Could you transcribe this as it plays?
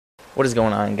What is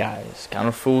going on, guys?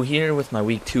 Counterfool here with my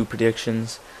Week 2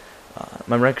 predictions.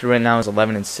 My record right now is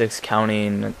 11-6,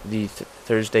 counting the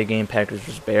Thursday game, Packers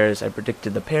vs. Bears. I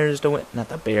predicted the Bears to win, not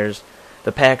the Bears,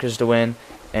 the Packers to win,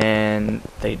 and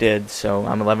they did. So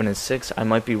I'm 11-6. I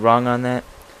might be wrong on that.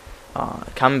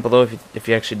 Comment below if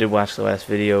you actually did watch the last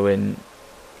video and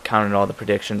counted all the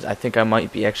predictions. I think I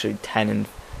might be actually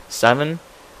 10-7,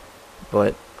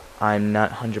 but I'm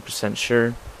not 100%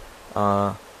 sure.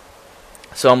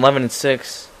 So I'm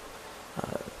 11-6.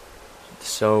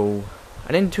 So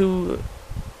I didn't do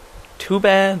too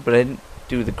bad, but I didn't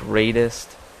do the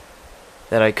greatest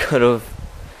that I could have.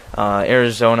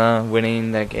 Arizona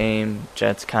winning that game.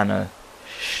 Jets kind of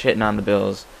shitting on the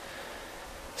Bills,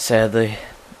 sadly.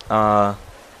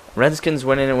 Redskins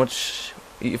winning it, which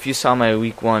if you saw my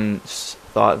Week 1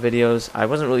 thought videos, I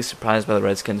wasn't really surprised by the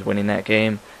Redskins winning that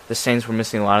game. The Saints were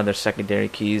missing a lot of their secondary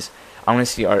keys. I want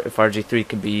to see if RG3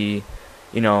 could be,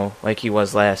 like he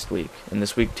was last week in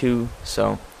this Week 2.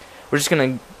 So we're just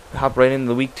going to hop right into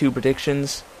the Week 2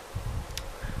 predictions.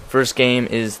 First game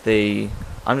is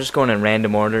I'm just going in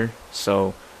random order,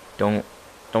 so don't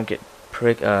get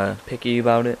picky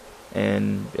about it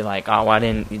and be like, oh, why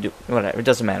didn't you do whatever. It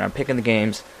doesn't matter. I'm picking the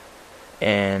games,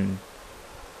 and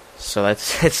so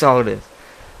that's all it is.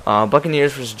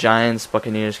 Buccaneers versus Giants.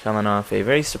 Buccaneers coming off a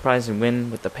very surprising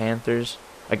win with the Panthers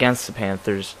against the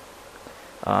Panthers.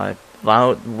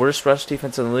 Worst rush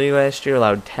defense in the league last year.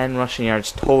 Allowed 10 rushing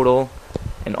yards total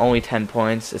and only 10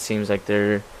 points. It seems like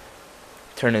they're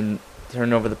turning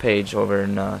over the page over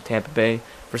in Tampa Bay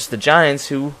versus the Giants,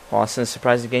 who lost in a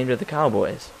surprising game to the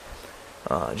Cowboys.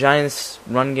 Giants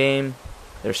run game,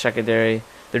 their secondary,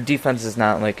 their defense is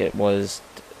not like it was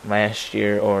last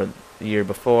year or the year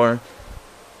before.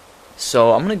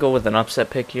 So I'm going to go with an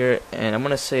upset pick here, and I'm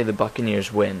going to say the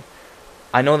Buccaneers win.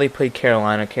 I know they played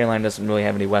Carolina. Carolina doesn't really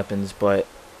have any weapons, but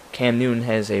Cam Newton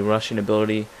has a rushing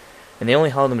ability, and they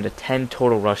only held him to 10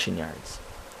 total rushing yards.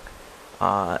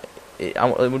 I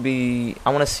want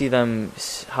to see them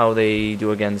how they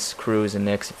do against Cruz and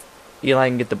Nix. If Eli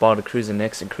can get the ball to Cruz and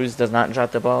Nix, and Cruz does not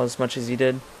drop the ball as much as he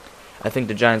did, I think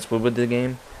the Giants would win the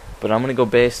game. But I'm going to go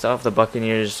based off the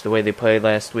Buccaneers, the way they played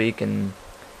last week, and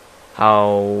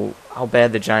how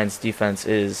bad the Giants' defense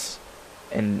is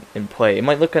in play. It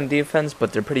might look on defense,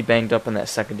 but they're pretty banged up in that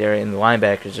secondary, and the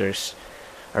linebackers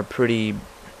are pretty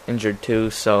injured too.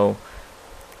 So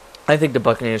I think the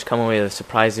Buccaneers come away with a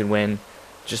surprising win,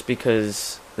 just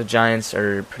because the Giants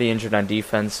are pretty injured on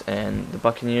defense, and the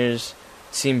Buccaneers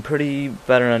seem pretty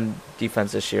better on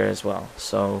defense this year as well.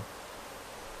 So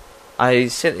I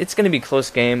said it's going to be a close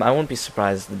game. I won't be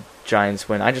surprised if the Giants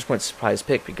win. I just went surprise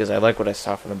pick because I like what I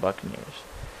saw from the Buccaneers.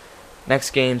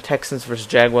 Next game, Texans versus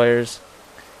Jaguars.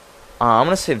 I'm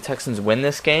going to say the Texans win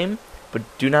this game, but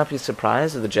do not be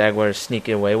surprised if the Jaguars sneak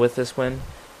away with this win.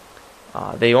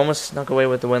 They almost snuck away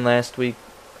with the win last week,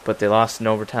 but they lost in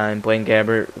overtime. Blaine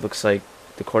Gabbert looks like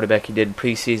the quarterback he did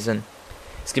preseason.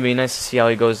 It's going to be nice to see how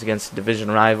he goes against a division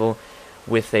rival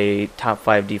with a top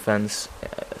 5 defense.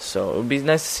 So it would be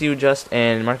nice to see you adjust.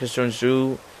 And Marcus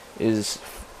Jones-Drew is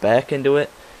back into it.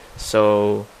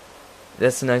 So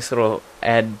that's a nice little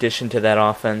addition to that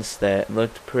offense that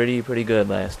looked pretty good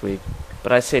last week.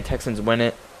 But I say Texans win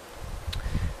it.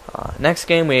 Next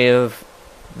game we have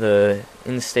the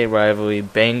in-state rivalry,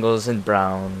 Bengals and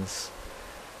Browns.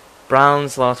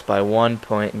 Browns lost by 1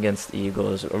 point against the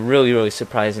Eagles. A really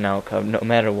surprising outcome, no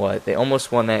matter what. They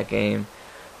almost won that game.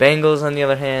 Bengals, on the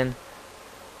other hand,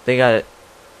 they got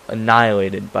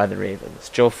annihilated by the Ravens.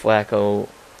 Joe Flacco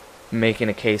making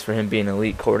a case for him being an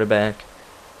elite quarterback.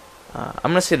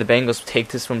 I'm going to say the Bengals take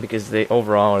this one because they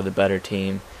overall are the better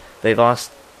team. They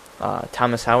lost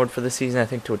Thomas Howard for the season, I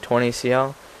think, to a torn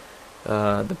ACL.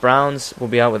 The Browns will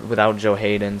be out without Joe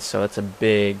Hayden, so it's a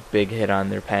big hit on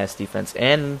their pass defense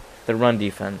and their run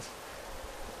defense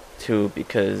too,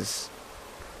 because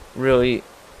really,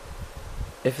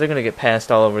 if they're going to get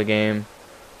passed all over the game,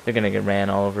 they're going to get ran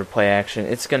all over, play action.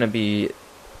 It's going to be,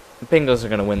 the Bengals are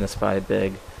going to win this by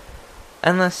big.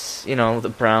 Unless,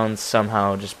 the Browns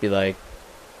somehow just be like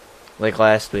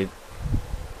last week.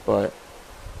 But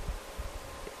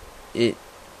you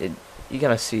got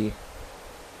to see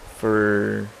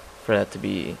for that to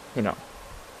be, I'm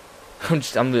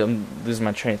losing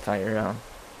my train of thought here.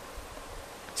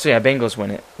 So yeah, Bengals win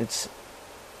it.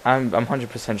 I'm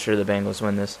 100% sure the Bengals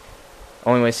win this.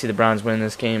 Only way I see the Browns winning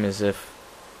this game is if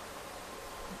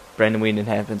Brandon Weeden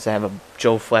happens to have a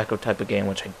Joe Flacco type of game,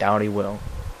 which I doubt he will.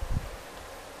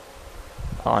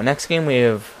 Next game we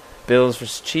have Bills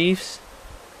versus Chiefs.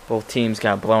 Both teams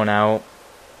got blown out.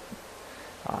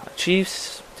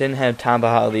 Chiefs didn't have Tom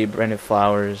Bahali, Brandon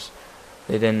Flowers.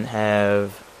 They didn't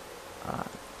have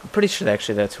I'm pretty sure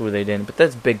actually that's who they didn't, but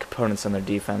that's big components on their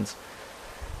defense.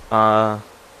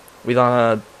 We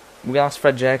lost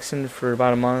Fred Jackson for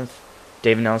about a month.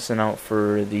 David Nelson out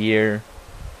for the year.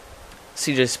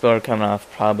 CJ Spiller coming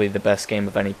off probably the best game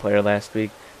of any player last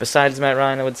week, besides Matt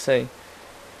Ryan, I would say.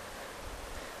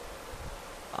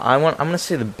 I'm gonna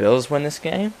say the Bills win this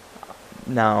game.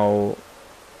 Now,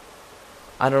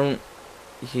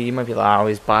 he might be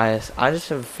always biased. I just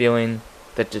have a feeling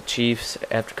that the Chiefs,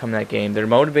 after coming that game, they're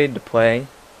motivated to play,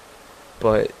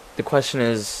 but the question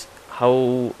is,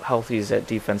 how healthy is that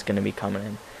defense going to be coming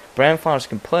in? Brandon Flowers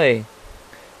can play,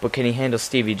 but can he handle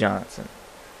Stevie Johnson?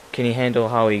 Can he handle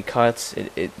how he cuts?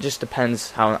 It just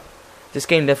depends how. This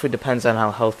game definitely depends on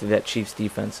how healthy that Chiefs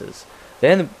defense is. They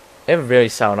have a very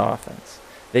solid offense.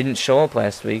 They didn't show up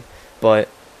last week, but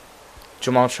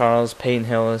Jamal Charles, Peyton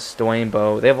Hillis, Dwayne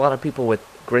Bowe, they have a lot of people with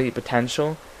great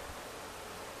potential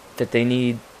that they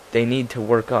need to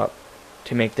work up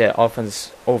to make that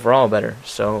offense overall better.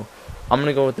 So I'm going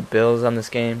to go with the Bills on this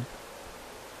game.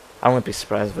 I wouldn't be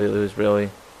surprised if they lose,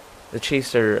 really. The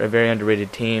Chiefs are a very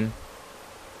underrated team.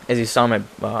 As you saw in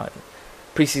my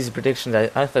preseason predictions,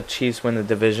 I thought Chiefs win the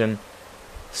division.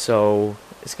 So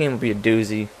this game will be a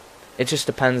doozy. It just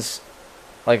depends,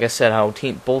 like I said, how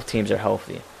both teams are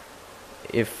healthy.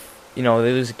 If they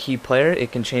lose a key player,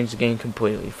 it can change the game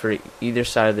completely for either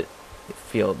side of the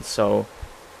field. So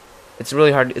it's a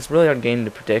really hard game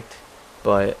to predict.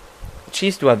 But the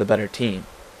Chiefs do have the better team.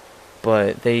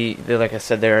 But they like I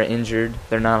said, they are injured.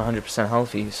 They're not 100%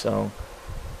 healthy. So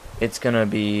it's gonna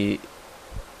be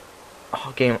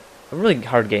a really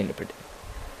hard game to predict.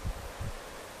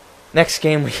 Next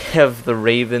game, we have the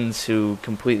Ravens, who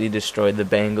completely destroyed the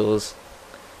Bengals,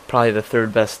 probably the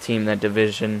third best team in that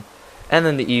division. And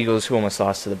then the Eagles, who almost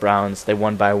lost to the Browns. They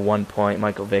won by 1 point.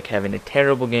 Michael Vick having a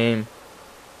terrible game.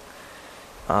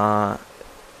 I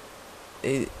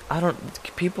don't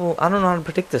know how to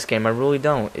predict this game. I really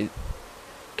don't.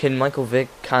 Can Michael Vick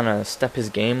kind of step his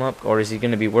game up, or is he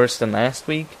going to be worse than last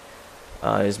week?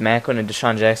 Is Macklin and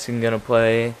Deshaun Jackson going to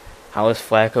play? How is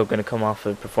Flacco going to come off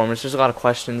of performance? There's a lot of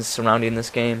questions surrounding this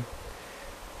game.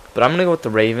 But I'm going to go with the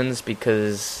Ravens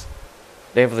because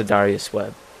they have Ladarius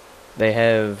Webb. They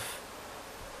have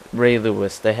Ray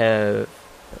Lewis. They have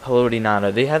Haloti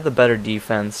Ngata. They have the better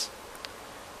defense.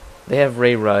 They have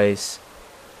Ray Rice.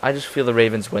 I just feel the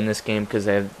Ravens win this game because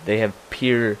they have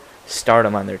pure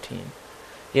stardom on their team.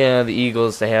 Yeah, the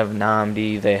Eagles, they have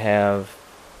Nnamdi. They have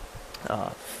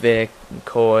Vick,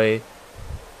 McCoy.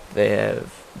 They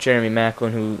have Jeremy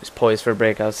Macklin, who's poised for a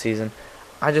breakout season.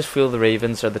 I just feel the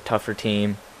Ravens are the tougher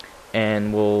team,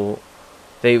 and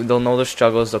they'll know their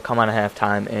struggles. They'll come out at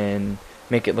halftime and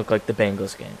make it look like the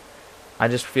Bengals game. I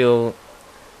just feel,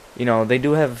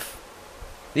 the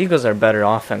Eagles are better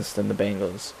offense than the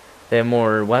Bengals. They have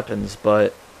more weapons,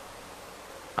 but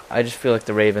I just feel like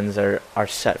the Ravens are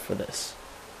set for this.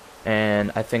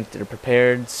 And I think they're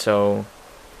prepared, so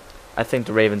I think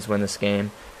the Ravens win this game.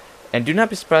 And do not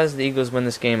be surprised if the Eagles win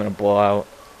this game in a blowout.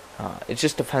 It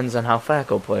just depends on how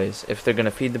Flacco plays. If they're going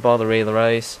to feed the ball to Ray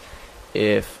Rice,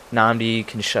 if Nnamdi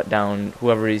can shut down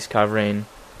whoever he's covering.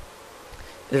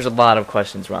 There's a lot of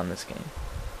questions around this game.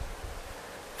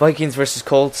 Vikings versus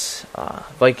Colts.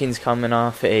 Vikings coming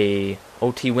off a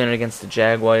OT win against the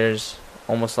Jaguars.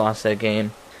 Almost lost that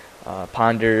game.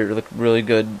 Ponder looked really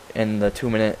good in the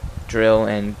 2-minute drill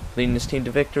and leading his team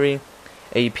to victory.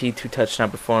 AP 2-touchdown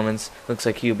performance. Looks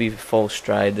like he'll be full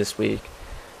stride this week.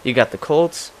 You got the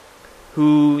Colts,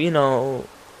 who,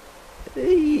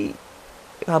 they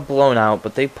got blown out,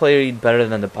 but they played better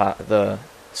than the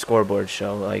scoreboard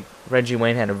show. Like, Reggie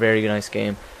Wayne had a very nice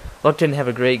game. Luck didn't have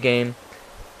a great game,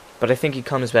 but I think he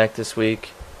comes back this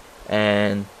week,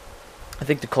 and I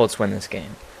think the Colts win this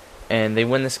game. And they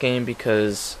win this game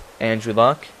because Andrew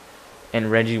Luck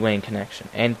and Reggie Wayne connection,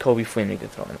 and Kobe Fleener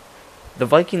could throw in. The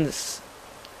Vikings,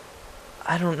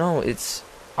 I don't know.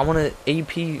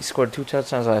 AP scored 2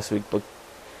 touchdowns last week, but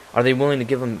are they willing to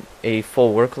give him a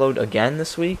full workload again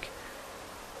this week?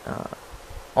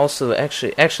 Also,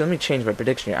 actually, let me change my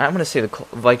prediction here. I'm going to say the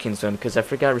Vikings win because I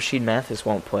forgot Rasheed Mathis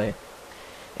won't play.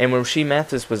 And when Rasheed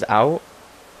Mathis was out,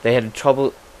 they had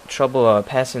trouble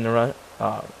rushing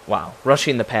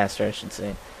the passer, I should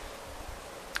say.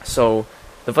 So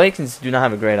the Vikings do not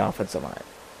have a great offensive line.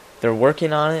 They're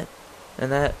working on it,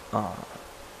 and that.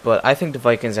 But I think the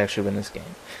Vikings actually win this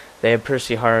game. They have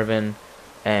Percy Harvin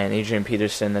and Adrian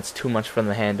Peterson. That's too much for them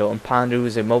to handle. And Pondu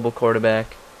is a mobile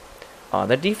quarterback.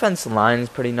 Their defensive line is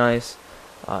pretty nice.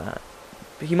 Luck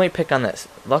might pick on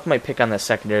that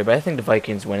secondary, but I think the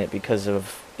Vikings win it because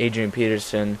of Adrian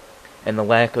Peterson and the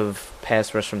lack of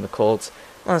pass rush from the Colts.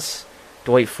 Unless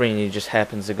Dwight Freeney just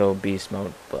happens to go beast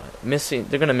mode. But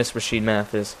they're gonna miss Rasheed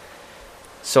Mathis.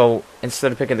 So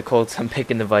instead of picking the Colts, I'm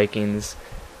picking the Vikings.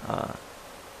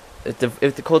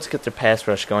 If the Colts get their pass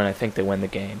rush going, I think they win the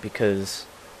game because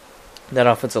that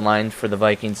offensive line for the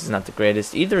Vikings is not the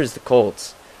greatest. Either is the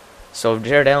Colts. So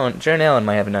Jared Allen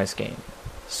might have a nice game.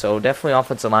 So definitely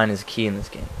offensive line is key in this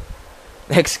game.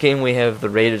 Next game we have the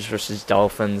Raiders versus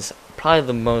Dolphins.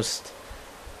 Probably least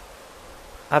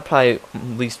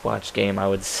watched game, I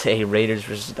would say. Raiders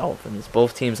versus Dolphins.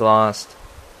 Both teams lost.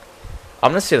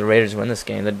 I'm going to say the Raiders win this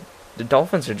game. The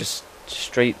Dolphins are just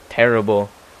straight terrible.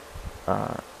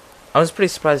 I was pretty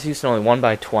surprised Houston only won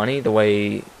by 20 the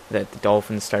way that the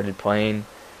Dolphins started playing.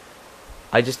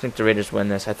 I just think the Raiders win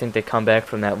this. I think they come back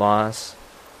from that loss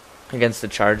against the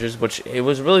Chargers, which it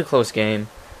was a really close game,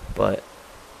 but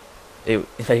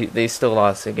they still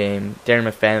lost the game. Darren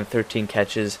McFadden, 13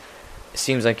 catches. It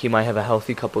seems like he might have a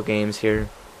healthy couple games here.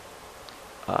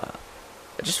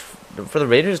 Just for the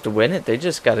Raiders to win it, they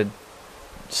just got to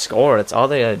score. That's all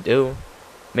they got to do.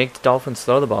 Make the Dolphins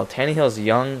throw the ball. Tannehill's a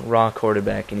young, raw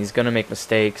quarterback, and he's going to make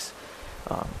mistakes.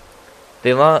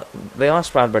 They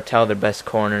lost Rod Bartel, their best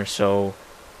corner, so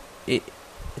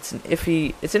it's an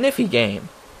iffy game.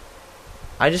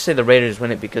 I just say the Raiders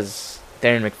win it because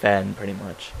Darren McFadden, pretty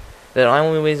much. The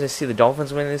only ways I see the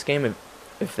Dolphins winning this game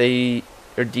if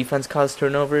their defense causes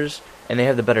turnovers and they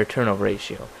have the better turnover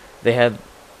ratio. They have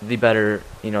the better,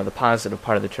 the positive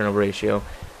part of the turnover ratio,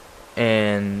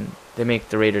 and they make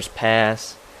the Raiders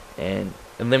pass and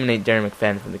eliminate Darren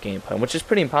McFadden from the game plan, which is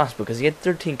pretty impossible because he had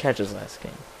 13 catches last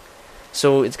game.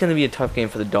 So it's going to be a tough game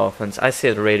for the Dolphins. I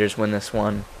say the Raiders win this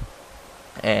one,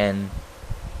 and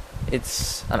I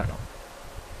don't know.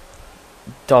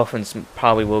 Dolphins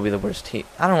probably will be the worst team.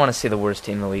 I don't want to say the worst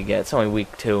team in the league yet. It's only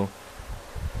week 2.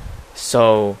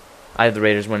 So I have the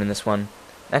Raiders winning this one.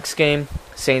 Next game,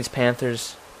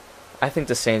 Saints-Panthers. I think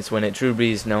the Saints win it. Drew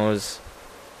Brees knows,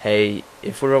 hey,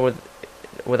 if we're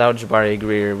without Jabari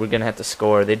Greer, we're going to have to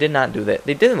score. They did not do that.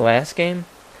 They did in the last game,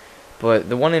 but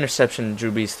the one interception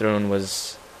Drew Brees threw in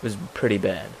was pretty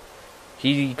bad.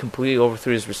 He completely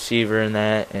overthrew his receiver in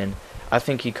that, and I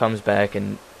think he comes back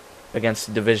and against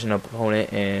a division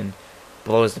opponent and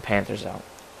blows the Panthers out.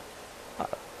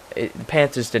 The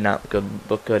Panthers did not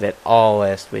look good at all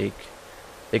last week.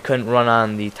 They couldn't run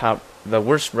on the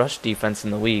worst rush defense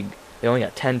in the league. They only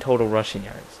got 10 total rushing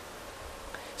yards.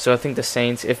 So I think the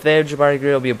Saints, if they have Jabari Greer,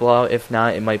 it'll be a blowout. If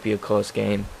not, it might be a close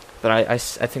game. But I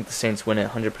think the Saints win it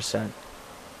 100%.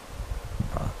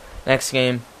 Next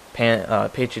game,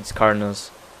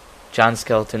 Patriots-Cardinals. John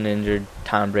Skelton injured,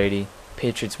 Tom Brady.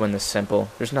 Patriots win this simple.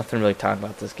 There's nothing really to talk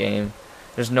about this game.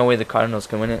 There's no way the Cardinals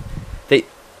can win it.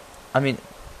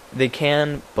 They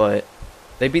can, but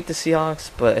they beat the Seahawks,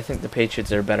 but I think the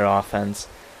Patriots are a better offense,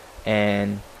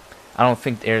 and I don't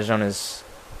think Arizona's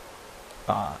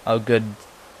a good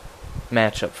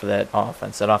matchup for that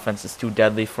offense. That offense is too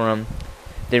deadly for them.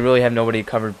 They really have nobody to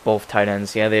cover both tight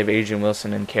ends. Yeah, they have Adrian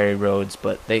Wilson and Kerry Rhodes,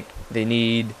 but they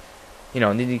need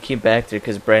to keep back there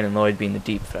because Brandon Lloyd being the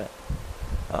deep threat.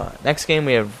 Next game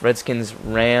we have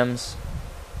Redskins-Rams.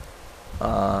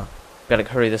 Got to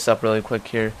hurry this up really quick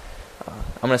here.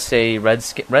 I'm going to say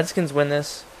Redskins win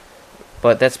this,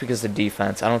 but that's because of the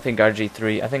defense. I think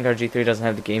RG3 doesn't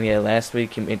have the game he had last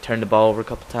week. He turned the ball over a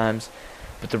couple times,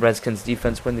 but the Redskins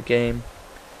defense win the game.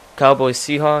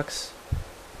 Cowboys-Seahawks.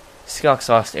 Seahawks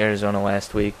lost to Arizona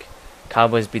last week.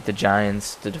 Cowboys beat the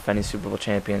Giants, the defending Super Bowl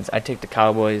champions. I take the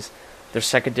Cowboys. Their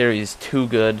secondary is too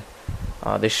good.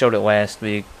 They showed it last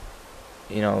week.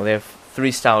 They have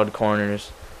 3 solid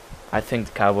corners. I think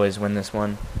the Cowboys win this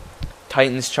one.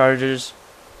 Titans-Chargers.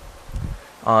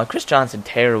 Chris Johnson,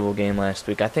 terrible game last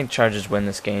week. I think Chargers win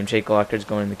this game. Jake Locker's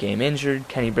going in the game injured.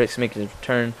 Kenny Brick's making his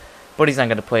return, but he's not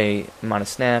going to play a amount of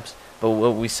snaps. But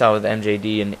what we saw with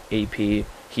MJD and AP,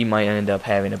 he might end up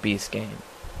having a beast game.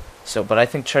 But I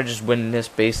think Chargers win this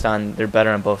based on they're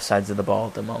better on both sides of the ball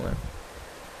at the moment.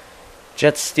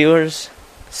 Jets-Steelers.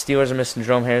 Steelers are missing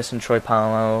Jerome Harrison, Troy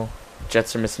Polamalu.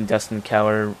 Jets are missing Dustin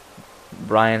Keller,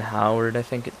 Brian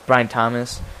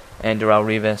Thomas, and Darrelle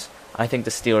Revis. I think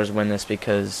the Steelers win this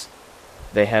because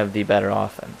they have the better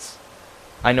offense.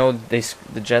 I know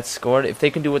the Jets scored. If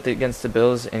they can do it against the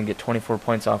Bills and get 24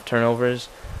 points off turnovers,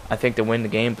 I think they win the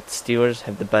game, but the Steelers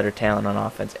have the better talent on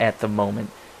offense at the moment.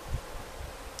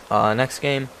 Next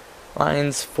game,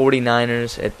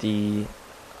 Lions-49ers at the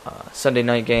Sunday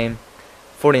night game.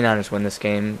 49ers win this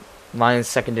game. Lions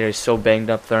secondary is so banged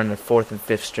up, they're on their 4th and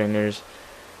 5th stringers.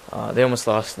 They almost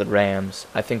lost to the Rams.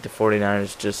 I think the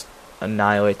 49ers just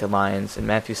annihilate the Lions, and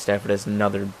Matthew Stafford has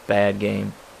another bad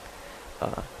game.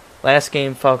 Last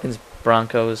game,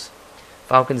 Falcons-Broncos.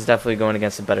 Falcons definitely going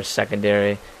against a better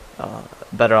secondary,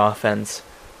 better offense.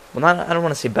 Well, I don't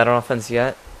want to say better offense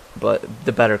yet, but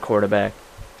the better quarterback.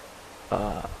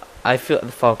 I feel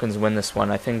the Falcons win this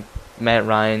one. I think Matt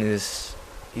Ryan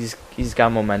he's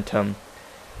got momentum.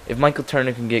 If Michael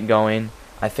Turner can get going,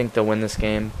 I think they'll win this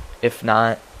game. If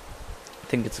not, I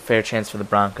think it's a fair chance for the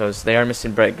Broncos. They are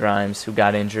missing Brett Grimes, who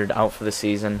got injured, out for the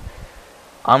season.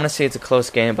 I'm gonna say it's a close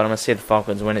game, but I'm gonna say the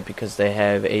Falcons win it because they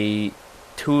have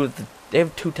two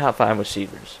top 5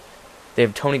 receivers. They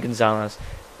have Tony Gonzalez,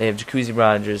 they have Jacuzzi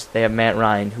Rodgers, they have Matt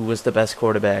Ryan, who was the best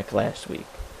quarterback last week.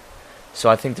 So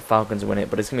I think the Falcons win it,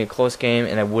 but it's going to be a close game,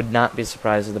 and I would not be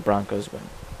surprised if the Broncos win.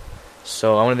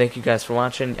 So I want to thank you guys for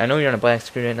watching. I know you're on a black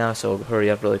screen right now, so hurry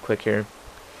up really quick here.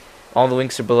 All the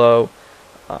links are below.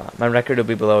 My record will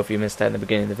be below if you missed that in the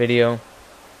beginning of the video.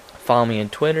 Follow me on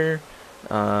Twitter.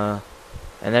 And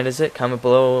that is it. Comment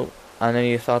below on any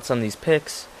of your thoughts on these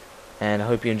picks. And I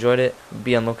hope you enjoyed it.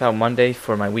 Be on lookout Monday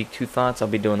for my Week 2 thoughts. I'll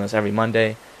be doing this every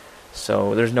Monday.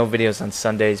 So there's no videos on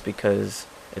Sundays because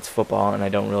it's football and I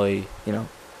don't really,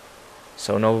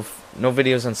 so no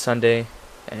videos on Sunday.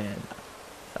 And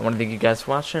I want to thank you guys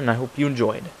for watching, and I hope you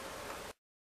enjoyed.